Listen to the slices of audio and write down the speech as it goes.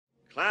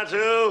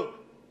Klaatu,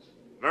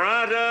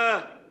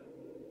 Verada.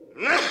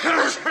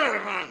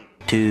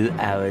 2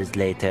 hours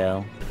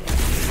later.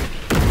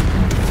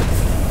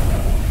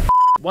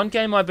 One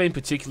game I've been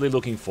particularly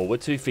looking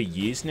forward to for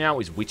years now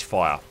is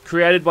Witchfire.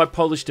 Created by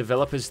Polish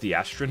developers The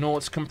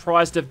Astronauts,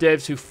 comprised of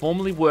devs who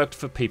formerly worked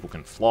for People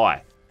Can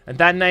Fly. And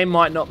that name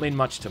might not mean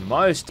much to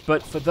most,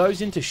 but for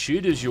those into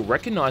shooters you'll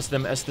recognise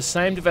them as the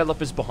same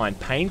developers behind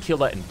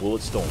Painkiller and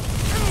Bulletstorm.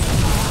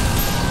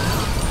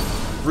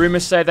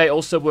 Rumours say they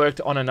also worked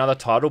on another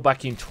title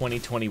back in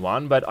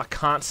 2021, but I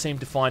can't seem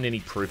to find any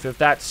proof of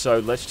that, so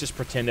let's just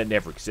pretend it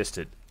never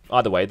existed.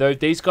 Either way though,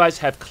 these guys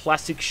have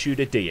classic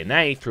shooter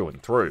DNA through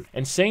and through,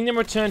 and seeing them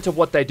return to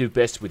what they do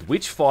best with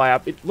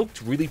Witchfire, it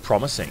looked really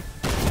promising.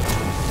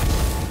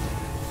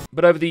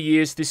 But over the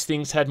years, this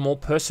thing's had more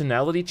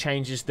personality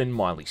changes than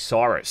Miley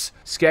Cyrus,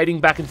 skating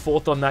back and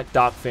forth on that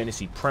dark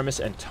fantasy premise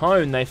and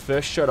tone they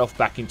first showed off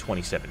back in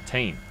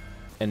 2017.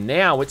 And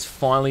now it's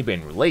finally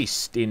been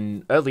released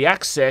in early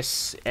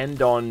access and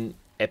on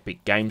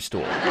Epic Game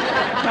Store.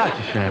 That's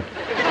a shame.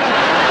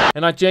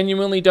 And I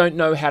genuinely don't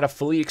know how to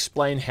fully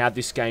explain how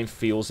this game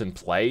feels and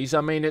plays.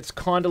 I mean, it's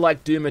kinda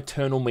like Doom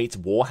Eternal meets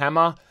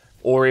Warhammer,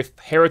 or if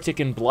Heretic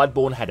and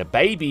Bloodborne had a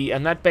baby,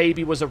 and that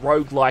baby was a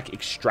roguelike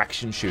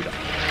extraction shooter.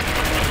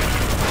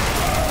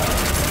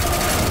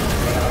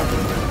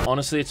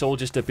 Honestly, it's all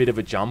just a bit of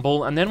a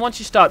jumble, and then once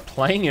you start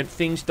playing it,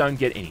 things don't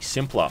get any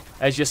simpler,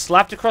 as you're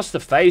slapped across the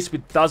face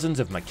with dozens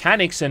of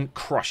mechanics and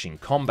crushing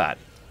combat.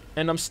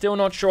 And I'm still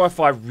not sure if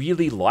I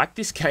really like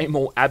this game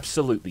or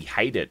absolutely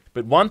hate it.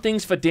 But one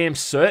thing's for damn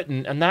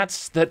certain, and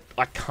that's that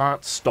I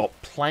can't stop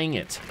playing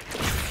it.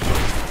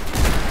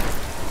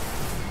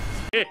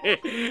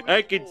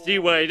 I can see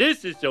why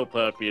this is so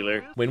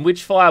popular. When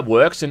Witchfire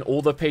works and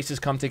all the pieces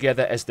come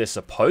together as they're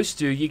supposed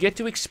to, you get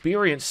to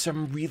experience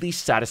some really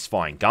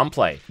satisfying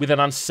gunplay, with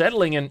an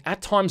unsettling and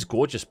at times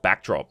gorgeous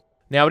backdrop.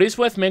 Now, it is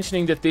worth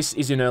mentioning that this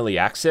is in early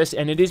access,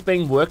 and it is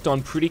being worked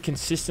on pretty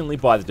consistently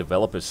by the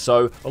developers,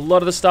 so a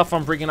lot of the stuff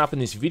I'm bringing up in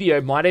this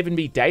video might even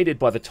be dated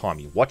by the time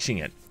you're watching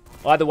it.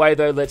 Either way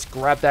though, let's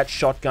grab that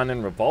shotgun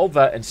and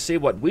revolver and see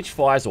what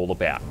Witchfire's all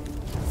about.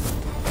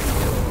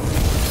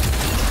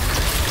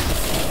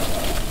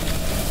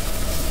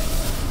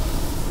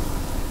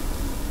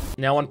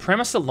 Now, on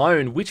premise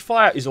alone,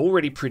 Witchfire is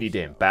already pretty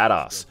damn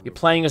badass. You're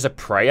playing as a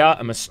prayer,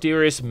 a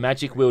mysterious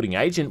magic-wielding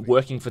agent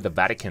working for the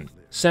Vatican,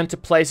 sent to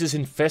places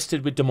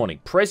infested with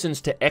demonic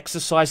presence to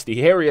exorcise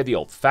the area the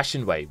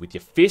old-fashioned way, with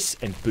your fists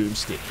and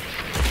boomstick.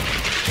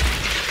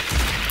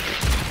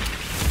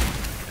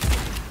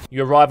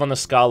 You arrive on the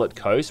Scarlet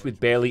Coast with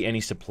barely any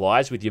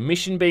supplies, with your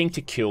mission being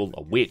to kill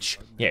a witch.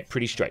 Yeah,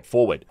 pretty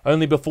straightforward.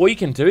 Only before you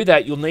can do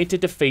that, you'll need to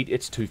defeat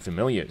its two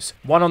familiars.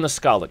 One on the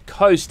Scarlet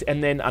Coast,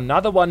 and then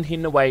another one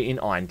hidden away in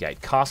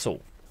Irongate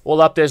Castle.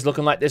 All up there's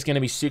looking like there's going to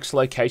be 6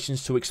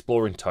 locations to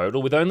explore in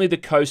total, with only the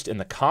coast and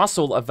the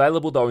castle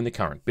available though in the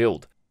current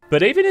build.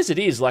 But even as it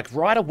is, like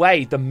right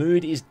away, the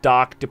mood is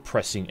dark,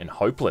 depressing, and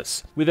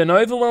hopeless, with an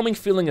overwhelming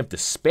feeling of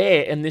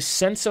despair and this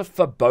sense of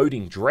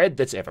foreboding dread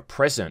that's ever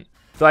present.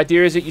 The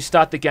idea is that you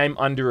start the game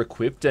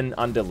under-equipped and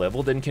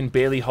under-leveled and can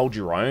barely hold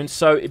your own,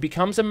 so it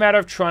becomes a matter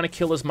of trying to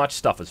kill as much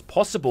stuff as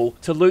possible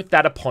to loot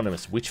that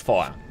eponymous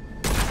Witchfire.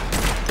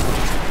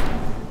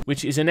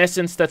 Which is in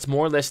essence, that's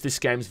more or less this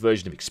game's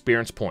version of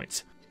experience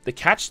points. The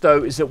catch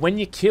though is that when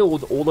you're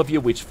killed, all of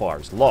your Witchfire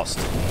is lost.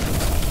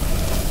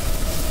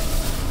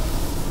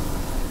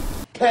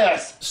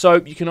 Pass. So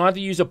you can either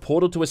use a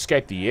portal to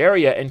escape the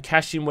area and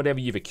cash in whatever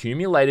you've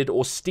accumulated,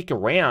 or stick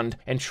around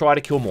and try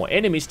to kill more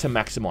enemies to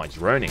maximize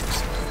your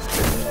earnings.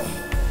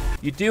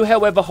 You do,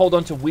 however, hold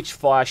on to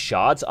Witchfire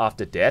shards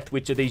after death,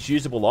 which are these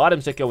usable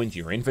items that go into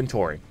your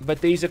inventory. But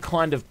these are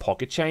kind of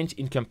pocket change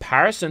in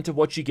comparison to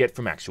what you get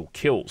from actual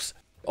kills.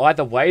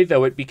 Either way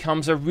though, it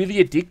becomes a really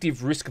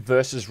addictive risk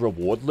versus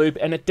reward loop,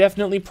 and it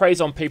definitely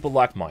preys on people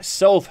like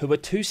myself who are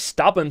too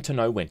stubborn to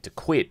know when to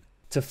quit.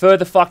 To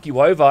further fuck you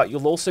over,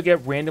 you'll also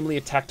get randomly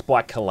attacked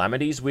by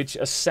calamities, which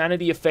are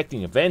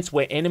sanity-affecting events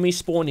where enemies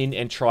spawn in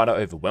and try to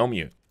overwhelm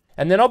you.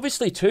 And then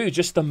obviously too,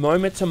 just the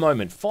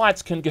moment-to-moment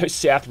fights can go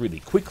south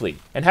really quickly,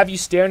 and have you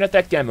staring at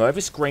that game over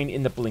screen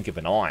in the blink of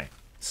an eye.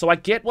 So I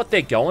get what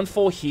they're going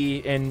for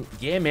here, and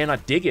yeah man, I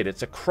dig it.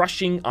 It's a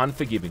crushing,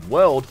 unforgiving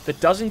world that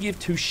doesn't give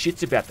two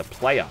shits about the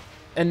player.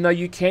 And though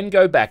you can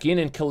go back in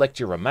and collect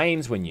your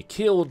remains when you're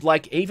killed,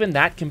 like even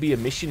that can be a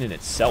mission in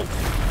itself.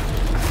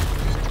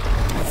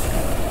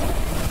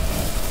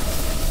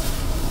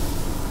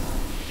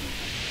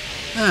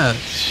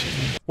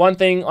 One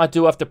thing I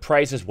do have to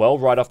praise as well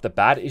right off the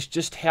bat is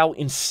just how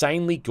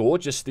insanely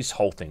gorgeous this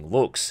whole thing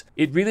looks.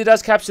 It really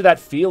does capture that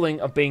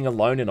feeling of being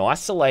alone and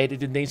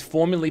isolated in these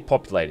formerly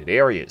populated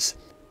areas.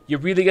 You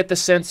really get the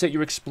sense that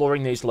you're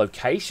exploring these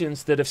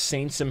locations that have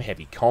seen some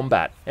heavy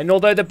combat. And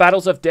although the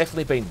battles have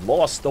definitely been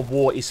lost, the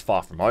war is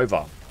far from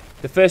over.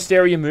 The first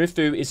area you move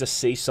through is a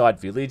seaside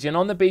village, and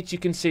on the beach you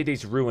can see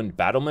these ruined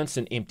battlements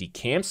and empty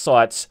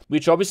campsites,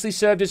 which obviously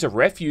served as a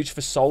refuge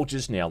for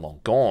soldiers now long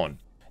gone.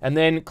 And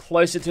then,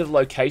 closer to the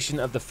location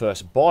of the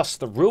first boss,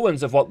 the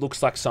ruins of what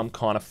looks like some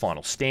kind of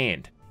final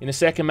stand. In the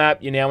second map,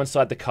 you're now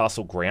inside the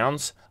castle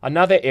grounds,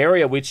 another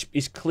area which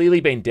is clearly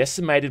been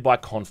decimated by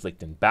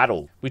conflict and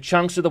battle, with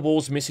chunks of the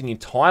walls missing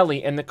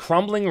entirely and the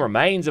crumbling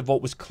remains of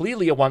what was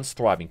clearly a once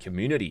thriving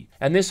community.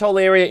 And this whole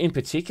area in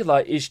particular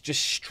is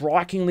just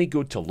strikingly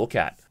good to look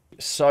at.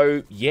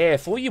 So yeah,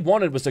 if all you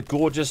wanted was a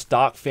gorgeous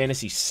dark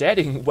fantasy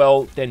setting,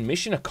 well, then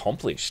mission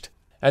accomplished.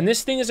 And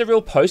this thing is a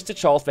real poster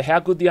child for how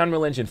good the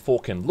Unreal Engine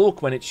 4 can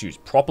look when it's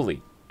used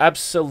properly.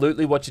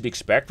 Absolutely what you'd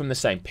expect from the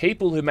same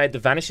people who made The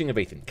Vanishing of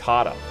Ethan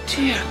Carter.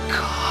 Dear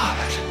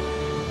God,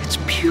 it's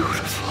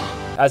beautiful.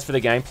 As for the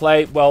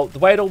gameplay, well, the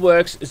way it all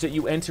works is that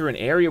you enter an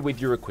area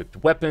with your equipped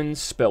weapons,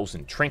 spells,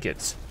 and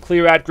trinkets.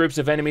 Clear out groups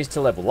of enemies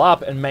to level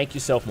up and make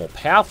yourself more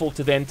powerful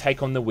to then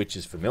take on the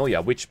Witch's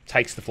Familiar, which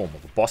takes the form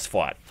of a boss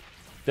fight.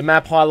 The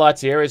map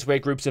highlights areas where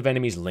groups of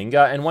enemies linger,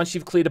 and once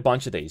you've cleared a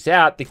bunch of these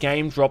out, the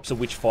game drops a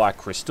Witchfire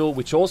crystal,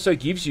 which also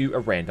gives you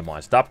a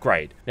randomized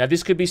upgrade. Now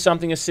this could be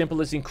something as simple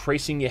as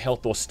increasing your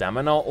health or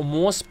stamina, or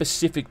more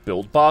specific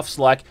build buffs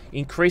like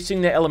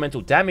increasing the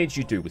elemental damage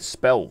you do with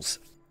spells.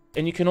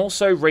 And you can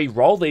also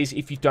re-roll these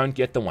if you don't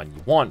get the one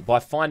you want, by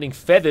finding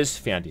feathers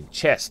found in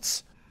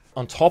chests.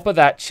 On top of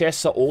that,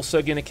 chests are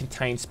also going to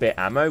contain spare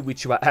ammo,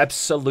 which you are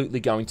absolutely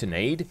going to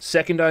need,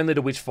 second only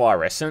to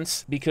Witchfire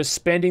Essence, because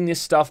spending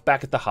this stuff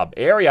back at the hub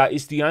area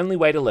is the only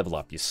way to level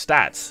up your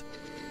stats.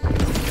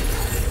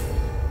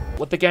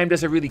 What the game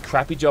does a really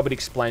crappy job at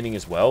explaining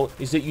as well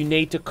is that you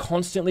need to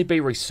constantly be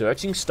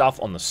researching stuff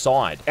on the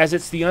side, as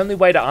it's the only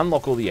way to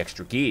unlock all the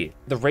extra gear.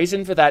 The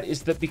reason for that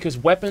is that because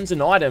weapons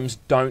and items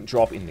don't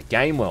drop in the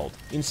game world.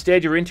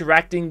 Instead, you're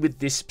interacting with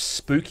this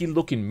spooky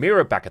looking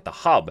mirror back at the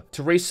hub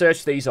to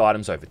research these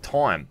items over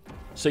time.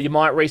 So you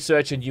might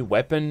research a new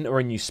weapon or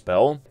a new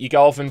spell, you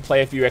go off and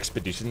play a few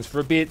expeditions for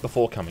a bit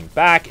before coming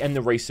back, and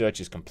the research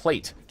is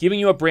complete, giving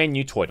you a brand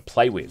new toy to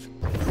play with.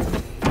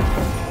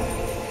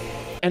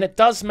 And it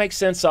does make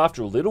sense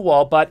after a little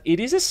while, but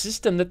it is a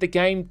system that the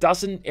game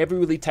doesn't ever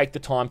really take the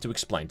time to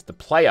explain to the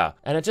player,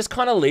 and it just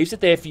kind of leaves it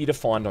there for you to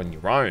find on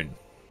your own.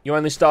 You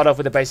only start off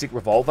with a basic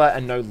revolver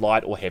and no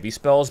light or heavy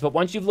spells, but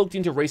once you've looked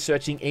into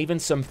researching even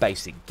some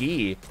basic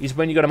gear, is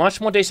when you've got a much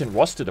more decent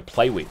roster to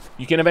play with.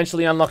 You can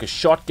eventually unlock a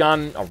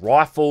shotgun, a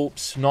rifle,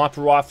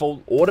 sniper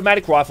rifle,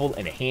 automatic rifle,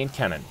 and a hand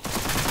cannon,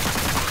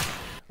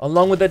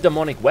 along with a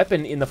demonic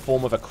weapon in the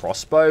form of a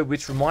crossbow,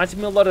 which reminds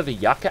me a lot of the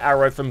Yucca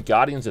arrow from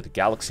Guardians of the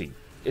Galaxy.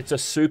 It's a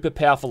super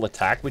powerful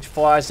attack which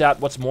fires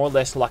out what's more or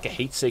less like a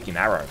heat-seeking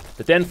arrow,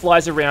 that then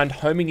flies around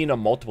homing in on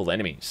multiple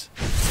enemies.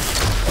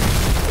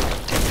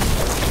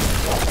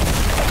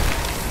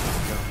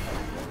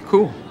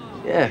 Cool.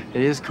 Yeah,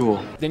 it is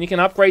cool. Then you can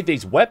upgrade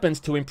these weapons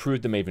to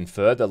improve them even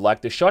further,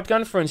 like the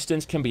shotgun for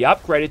instance can be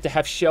upgraded to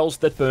have shells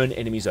that burn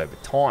enemies over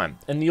time,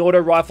 and the auto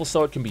rifle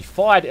so it can be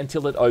fired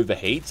until it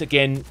overheats,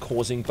 again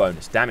causing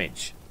bonus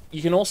damage.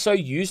 You can also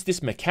use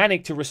this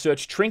mechanic to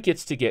research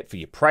trinkets to get for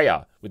your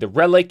prayer, with a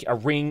relic, a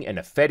ring, and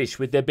a fetish,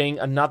 with there being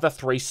another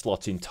 3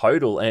 slots in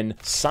total, and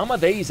some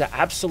of these are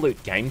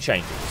absolute game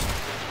changers.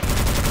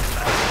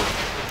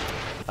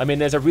 I mean,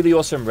 there's a really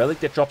awesome relic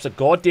that drops a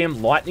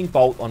goddamn lightning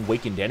bolt on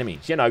weakened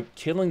enemies, you know,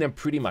 killing them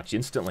pretty much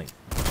instantly.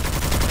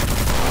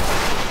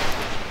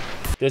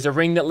 There's a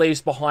ring that leaves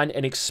behind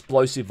an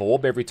explosive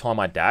orb every time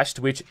I dashed,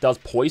 which does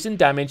poison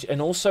damage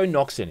and also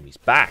knocks enemies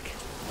back.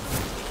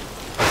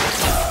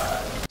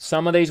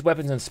 Some of these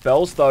weapons and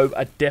spells, though,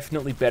 are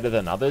definitely better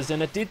than others,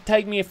 and it did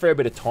take me a fair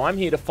bit of time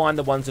here to find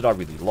the ones that I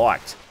really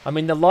liked. I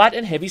mean, the light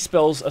and heavy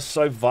spells are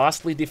so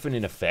vastly different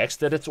in effects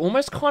that it's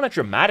almost kind of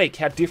dramatic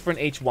how different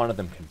each one of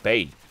them can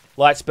be.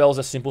 Light spells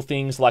are simple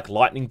things like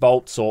lightning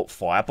bolts or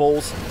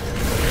fireballs,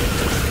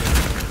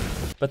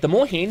 but the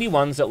more handy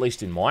ones, at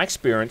least in my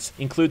experience,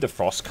 include the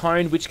frost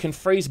cone, which can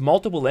freeze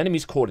multiple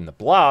enemies caught in the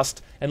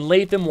blast and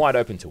leave them wide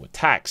open to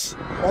attacks.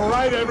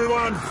 Alright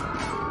everyone,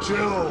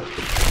 chill.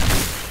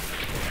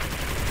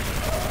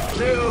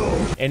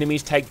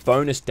 Enemies take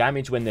bonus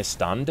damage when they're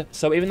stunned,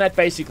 so even that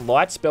basic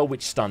light spell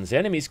which stuns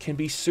enemies can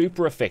be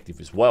super effective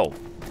as well.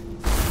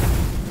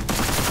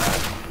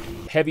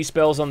 Heavy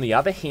spells, on the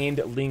other hand,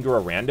 linger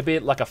around a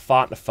bit, like a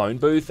fart in a phone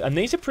booth, and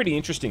these are pretty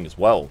interesting as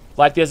well.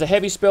 Like, there's a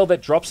heavy spell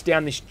that drops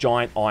down this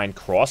giant iron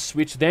cross,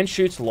 which then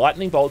shoots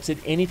lightning bolts at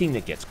anything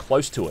that gets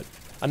close to it.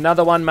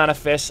 Another one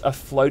manifests a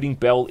floating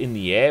bell in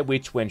the air,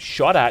 which when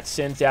shot at,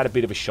 sends out a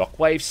bit of a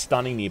shockwave,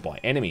 stunning nearby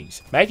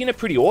enemies, making it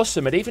pretty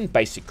awesome at even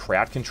basic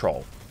crowd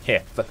control. Yeah,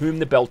 for whom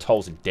the bell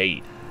tolls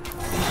indeed.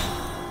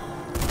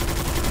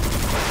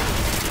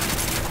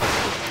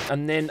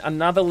 And then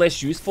another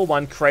less useful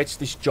one creates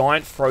this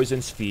giant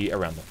frozen sphere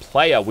around the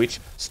player, which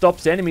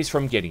stops enemies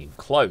from getting in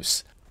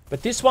close.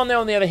 But this one,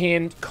 though, on the other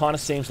hand, kind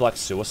of seems like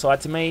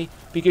suicide to me,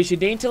 because you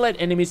need to let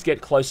enemies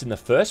get close in the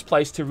first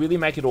place to really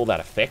make it all that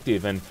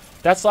effective, and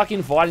that's like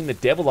inviting the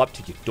devil up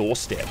to your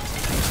doorstep.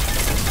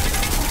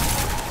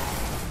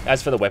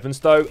 As for the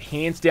weapons though,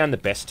 hands down the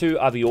best two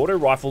are the auto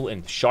rifle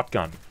and the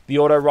shotgun. The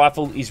auto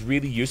rifle is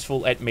really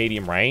useful at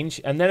medium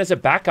range, and then as a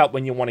backup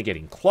when you want to get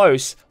in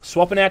close,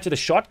 swapping out to the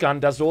shotgun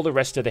does all the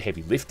rest of the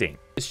heavy lifting.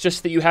 It's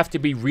just that you have to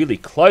be really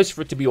close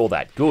for it to be all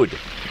that good.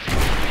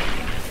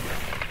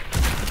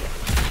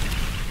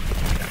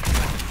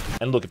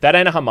 And look, if that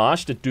ain't a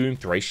homage to Doom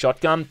 3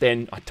 shotgun,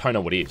 then I don't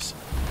know what is.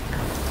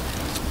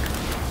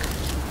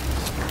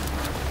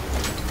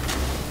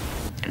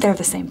 They're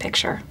the same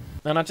picture.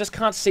 And I just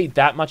can't see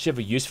that much of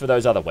a use for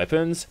those other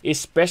weapons,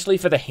 especially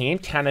for the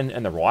hand cannon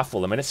and the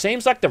rifle. I mean, it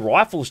seems like the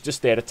rifle's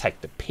just there to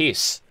take the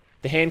piss.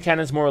 The hand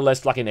cannon's more or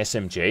less like an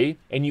SMG,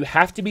 and you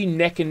have to be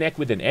neck and neck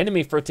with an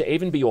enemy for it to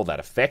even be all that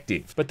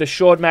effective. But the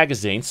short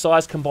magazine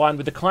size combined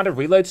with the kind of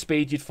reload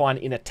speed you'd find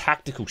in a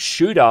tactical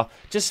shooter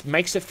just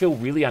makes it feel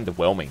really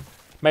underwhelming.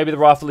 Maybe the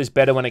rifle is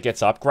better when it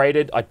gets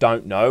upgraded, I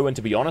don't know, and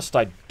to be honest,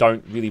 I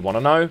don't really want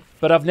to know.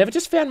 But I've never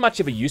just found much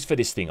of a use for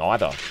this thing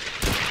either.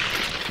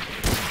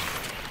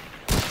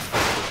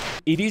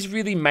 It is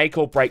really make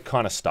or break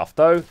kind of stuff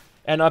though,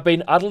 and I've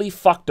been utterly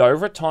fucked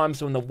over at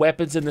times when the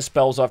weapons and the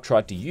spells I've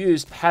tried to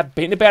use have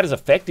been about as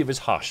effective as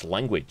harsh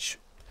language.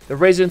 The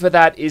reason for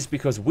that is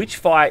because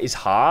Witchfire is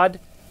hard,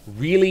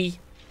 really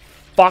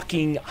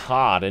fucking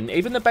hard, and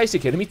even the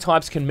basic enemy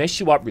types can mess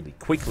you up really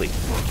quickly.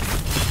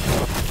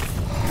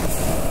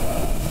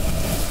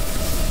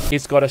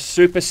 It's got a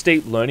super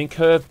steep learning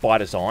curve by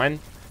design,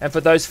 and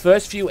for those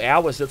first few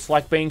hours it's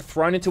like being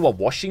thrown into a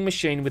washing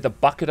machine with a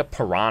bucket of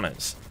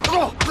piranhas.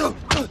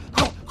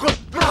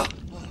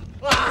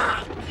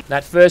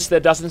 At first, there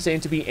doesn't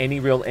seem to be any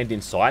real end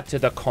in sight to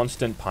the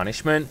constant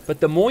punishment, but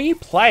the more you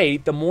play,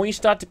 the more you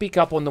start to pick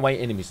up on the way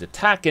enemies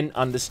attack and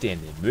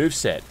understand their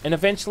moveset, and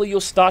eventually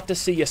you'll start to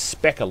see a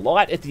speck of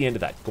light at the end of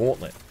that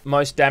gauntlet.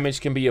 Most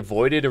damage can be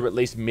avoided or at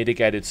least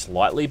mitigated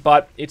slightly,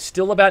 but it's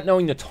still about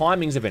knowing the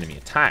timings of enemy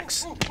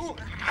attacks.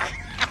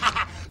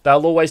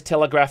 They'll always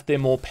telegraph their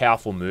more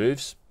powerful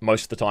moves,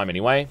 most of the time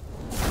anyway.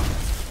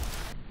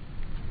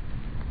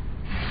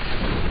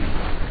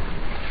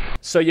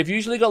 So you've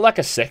usually got like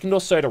a second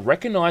or so to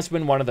recognize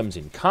when one of them's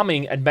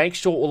incoming and make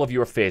sure all of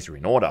your affairs are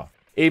in order.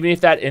 Even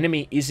if that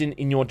enemy isn't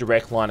in your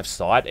direct line of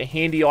sight, a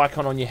handy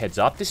icon on your heads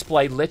up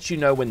display lets you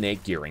know when they're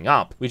gearing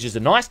up, which is a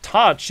nice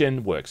touch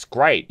and works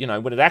great, you know,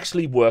 when it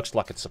actually works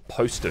like it's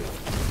supposed to.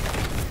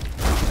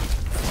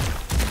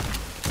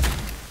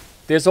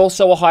 There's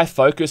also a high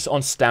focus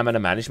on stamina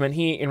management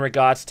here in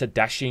regards to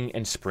dashing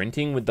and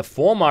sprinting, with the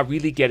former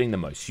really getting the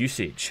most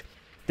usage.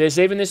 There's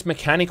even this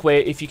mechanic where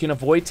if you can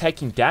avoid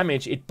taking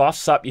damage, it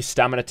buffs up your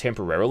stamina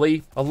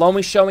temporarily, along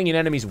with showing an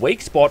enemy's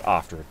weak spot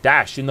after a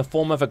dash in the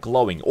form of a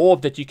glowing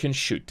orb that you can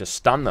shoot to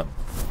stun them.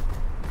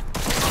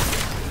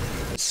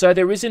 So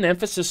there is an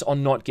emphasis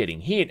on not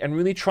getting hit and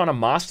really trying to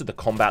master the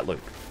combat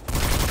loop.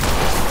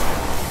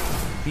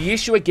 The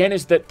issue again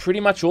is that pretty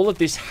much all of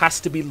this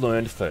has to be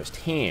learned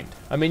firsthand.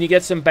 I mean, you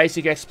get some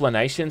basic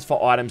explanations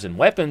for items and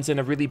weapons in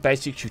a really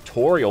basic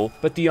tutorial,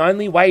 but the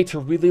only way to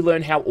really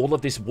learn how all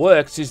of this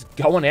works is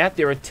going out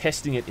there and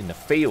testing it in the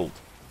field.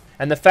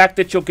 And the fact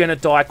that you're going to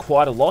die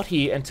quite a lot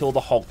here until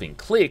the whole thing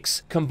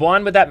clicks,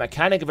 combined with that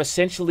mechanic of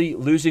essentially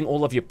losing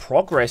all of your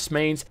progress,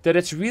 means that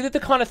it's really the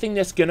kind of thing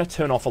that's going to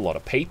turn off a lot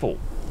of people.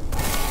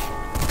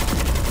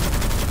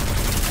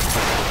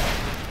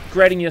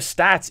 Upgrading your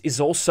stats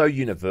is also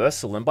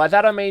universal, and by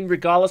that I mean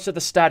regardless of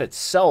the stat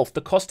itself, the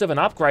cost of an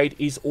upgrade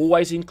is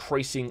always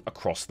increasing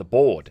across the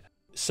board.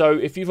 So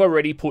if you've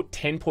already put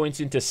 10 points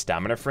into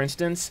stamina for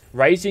instance,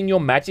 raising your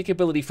magic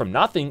ability from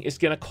nothing is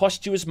going to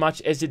cost you as much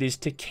as it is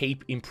to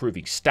keep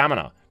improving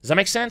stamina. Does that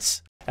make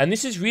sense? And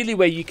this is really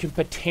where you can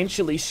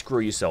potentially screw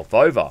yourself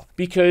over,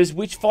 because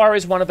Witchfire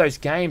is one of those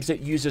games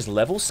that uses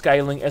level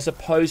scaling as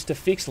opposed to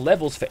fixed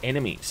levels for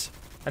enemies.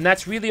 And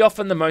that's really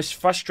often the most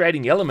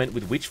frustrating element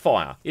with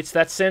Witchfire. It's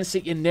that sense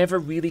that you're never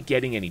really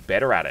getting any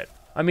better at it.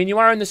 I mean, you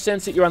are in the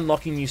sense that you're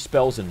unlocking new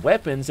spells and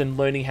weapons and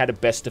learning how to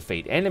best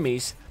defeat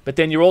enemies, but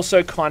then you're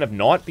also kind of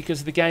not,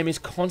 because the game is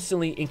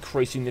constantly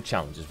increasing the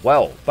challenge as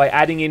well, by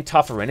adding in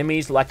tougher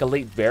enemies like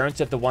elite variants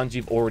of the ones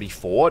you've already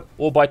fought,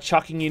 or by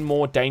chucking in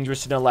more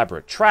dangerous and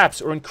elaborate traps,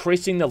 or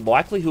increasing the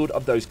likelihood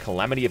of those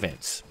calamity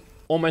events.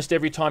 Almost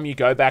every time you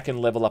go back and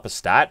level up a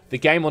stat, the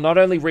game will not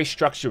only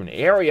restructure an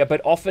area,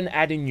 but often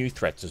add in new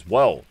threats as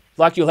well.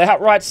 Like, you'll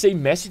outright see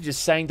messages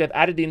saying they've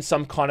added in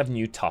some kind of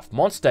new tough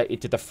monster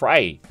into the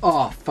fray.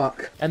 Oh,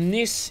 fuck. And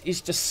this is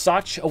just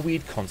such a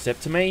weird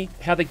concept to me,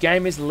 how the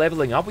game is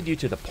leveling up with you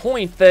to the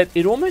point that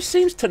it almost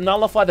seems to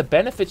nullify the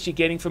benefits you're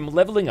getting from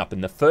leveling up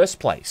in the first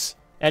place.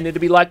 And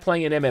it'd be like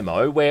playing an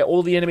MMO where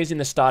all the enemies in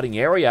the starting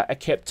area are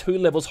kept 2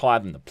 levels higher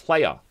than the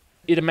player.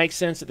 It makes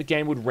sense that the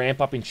game would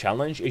ramp up in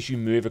challenge as you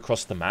move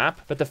across the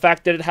map, but the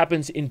fact that it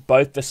happens in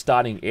both the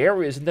starting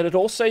areas and that it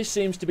also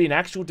seems to be an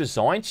actual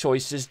design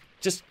choice is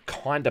just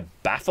kind of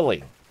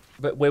baffling.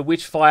 But where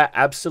Witchfire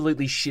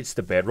absolutely shits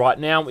the bed right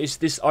now is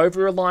this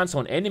over-reliance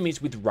on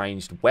enemies with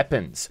ranged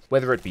weapons,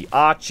 whether it be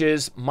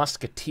archers,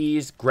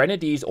 musketeers,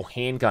 grenadiers, or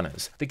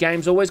handgunners. The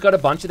game's always got a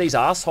bunch of these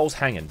assholes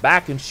hanging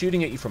back and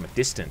shooting at you from a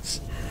distance.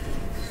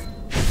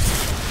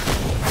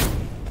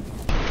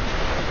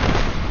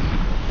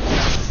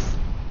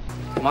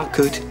 I'm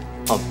good.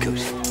 I'm good.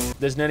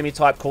 There's an enemy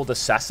type called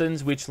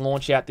assassins, which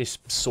launch out this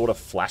sort of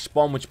flash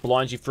bomb which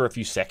blinds you for a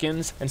few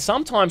seconds, and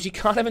sometimes you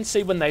can't even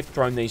see when they've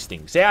thrown these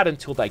things out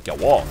until they go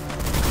off.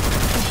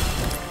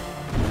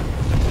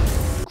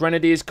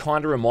 grenadiers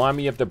kinda remind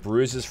me of the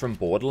bruisers from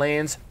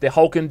Borderlands. They're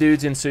hulking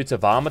dudes in suits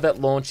of armor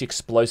that launch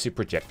explosive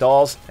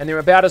projectiles, and they're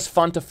about as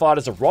fun to fight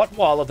as a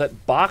Rottweiler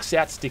that barks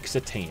out sticks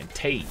of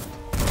TNT.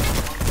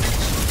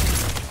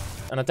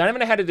 And I don't even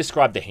know how to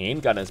describe the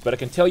handgunners, but I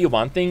can tell you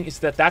one thing, is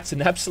that that's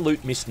an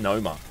absolute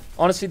misnomer.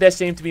 Honestly, they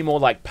seem to be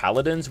more like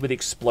paladins with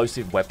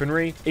explosive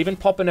weaponry, even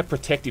popping a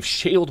protective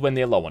shield when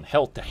they're low on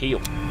health to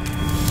heal.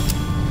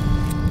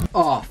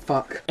 Oh,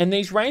 fuck. And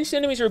these ranged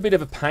enemies are a bit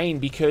of a pain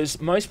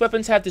because most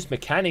weapons have this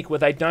mechanic where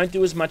they don't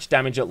do as much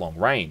damage at long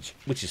range,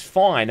 which is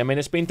fine. I mean,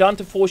 it's been done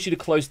to force you to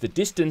close the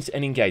distance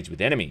and engage with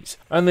enemies.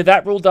 Only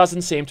that rule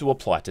doesn't seem to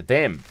apply to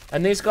them.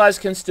 And these guys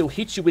can still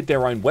hit you with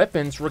their own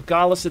weapons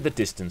regardless of the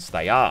distance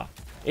they are.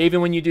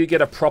 Even when you do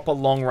get a proper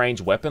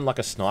long-range weapon like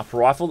a sniper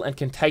rifle and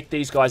can take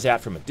these guys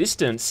out from a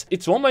distance,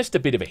 it's almost a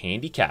bit of a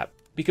handicap,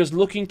 because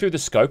looking through the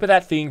scope of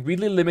that thing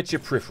really limits your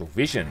peripheral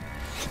vision.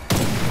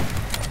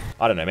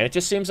 I don't know, man, it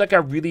just seems like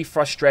a really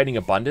frustrating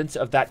abundance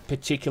of that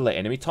particular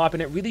enemy type,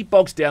 and it really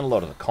bogs down a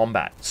lot of the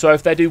combat. So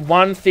if they do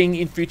one thing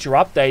in future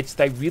updates,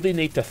 they really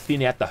need to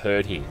thin out the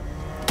herd here.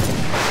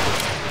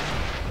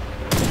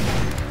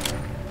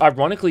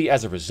 Ironically,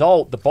 as a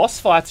result, the boss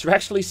fights are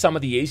actually some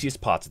of the easiest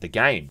parts of the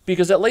game,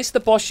 because at least the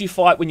boss you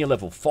fight when you're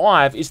level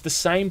 5 is the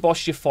same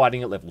boss you're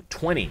fighting at level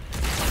 20.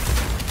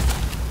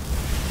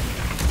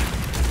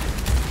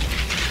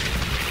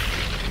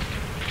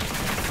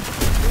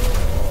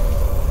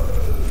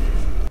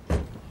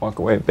 Walk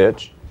away,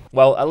 bitch.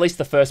 Well, at least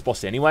the first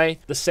boss anyway.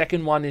 The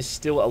second one is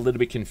still a little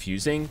bit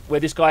confusing, where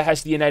this guy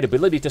has the innate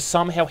ability to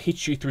somehow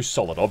hit you through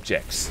solid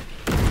objects.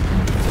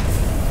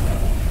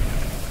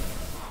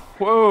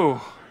 Whoa.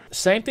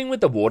 Same thing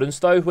with the Wardens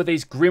though, who are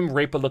these Grim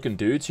Reaper looking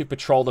dudes who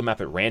patrol the map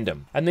at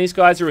random. And these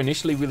guys are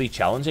initially really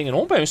challenging and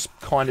almost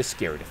kind of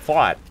scary to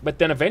fight, but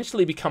then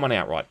eventually become an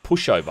outright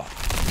pushover.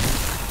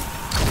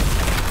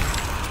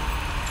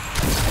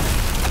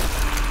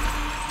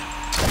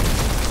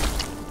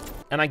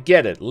 And I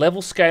get it,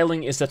 level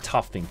scaling is a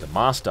tough thing to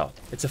master.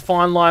 It's a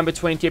fine line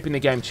between keeping the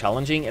game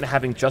challenging and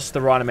having just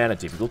the right amount of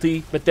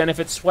difficulty, but then if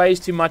it sways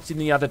too much in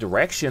the other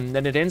direction,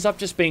 then it ends up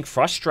just being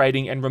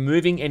frustrating and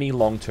removing any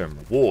long-term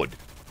reward.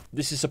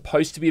 This is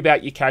supposed to be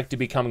about your character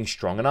becoming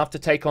strong enough to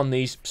take on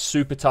these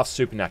super tough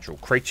supernatural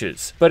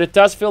creatures. But it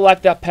does feel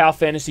like that power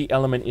fantasy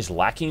element is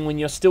lacking when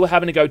you're still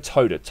having to go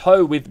toe to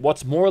toe with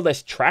what's more or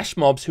less trash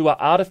mobs who are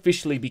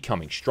artificially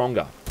becoming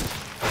stronger.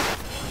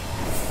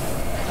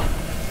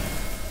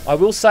 I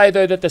will say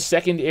though that the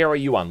second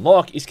area you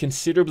unlock is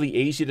considerably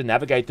easier to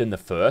navigate than the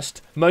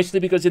first, mostly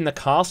because in the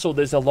castle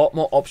there's a lot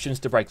more options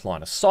to break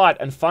line of sight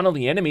and funnel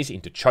the enemies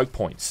into choke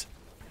points.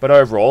 But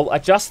overall, I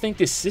just think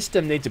this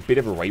system needs a bit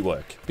of a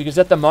rework, because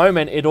at the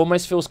moment it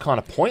almost feels kind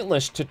of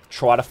pointless to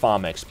try to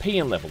farm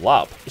XP and level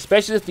up,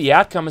 especially if the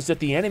outcome is that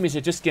the enemies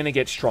are just going to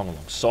get strong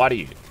alongside of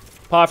you.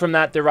 Apart from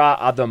that, there are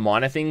other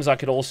minor things I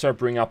could also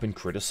bring up and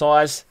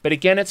criticize, but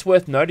again, it's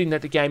worth noting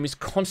that the game is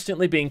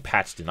constantly being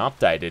patched and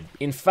updated.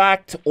 In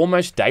fact,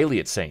 almost daily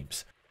it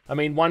seems. I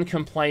mean, one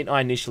complaint I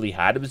initially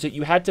had was that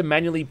you had to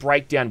manually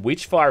break down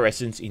Witchfire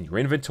essence in your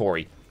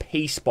inventory,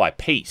 piece by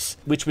piece,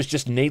 which was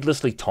just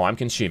needlessly time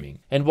consuming.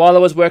 And while I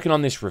was working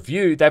on this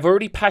review, they've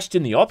already patched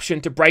in the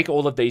option to break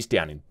all of these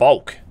down in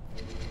bulk.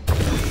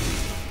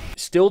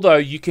 Still though,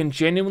 you can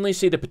genuinely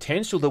see the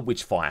potential that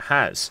Witchfire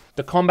has.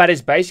 The combat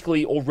is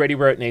basically already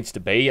where it needs to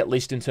be, at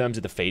least in terms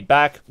of the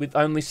feedback, with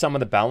only some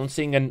of the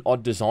balancing and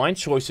odd design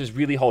choices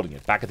really holding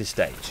it back at this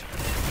stage.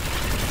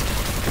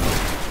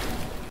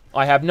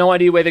 I have no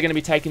idea where they're going to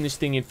be taking this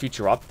thing in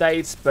future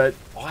updates, but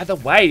either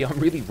way, I'm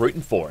really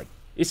rooting for it.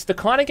 It's the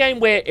kind of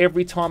game where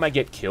every time I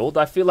get killed,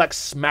 I feel like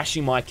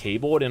smashing my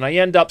keyboard and I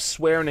end up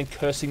swearing and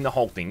cursing the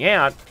whole thing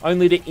out,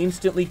 only to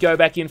instantly go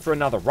back in for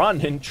another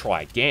run and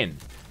try again.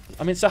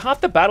 I mean, so half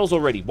the battle's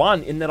already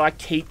won in that I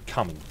keep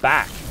coming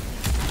back.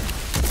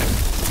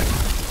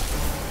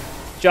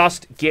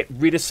 Just get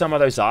rid of some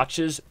of those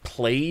archers,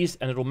 please,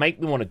 and it'll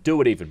make me want to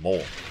do it even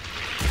more.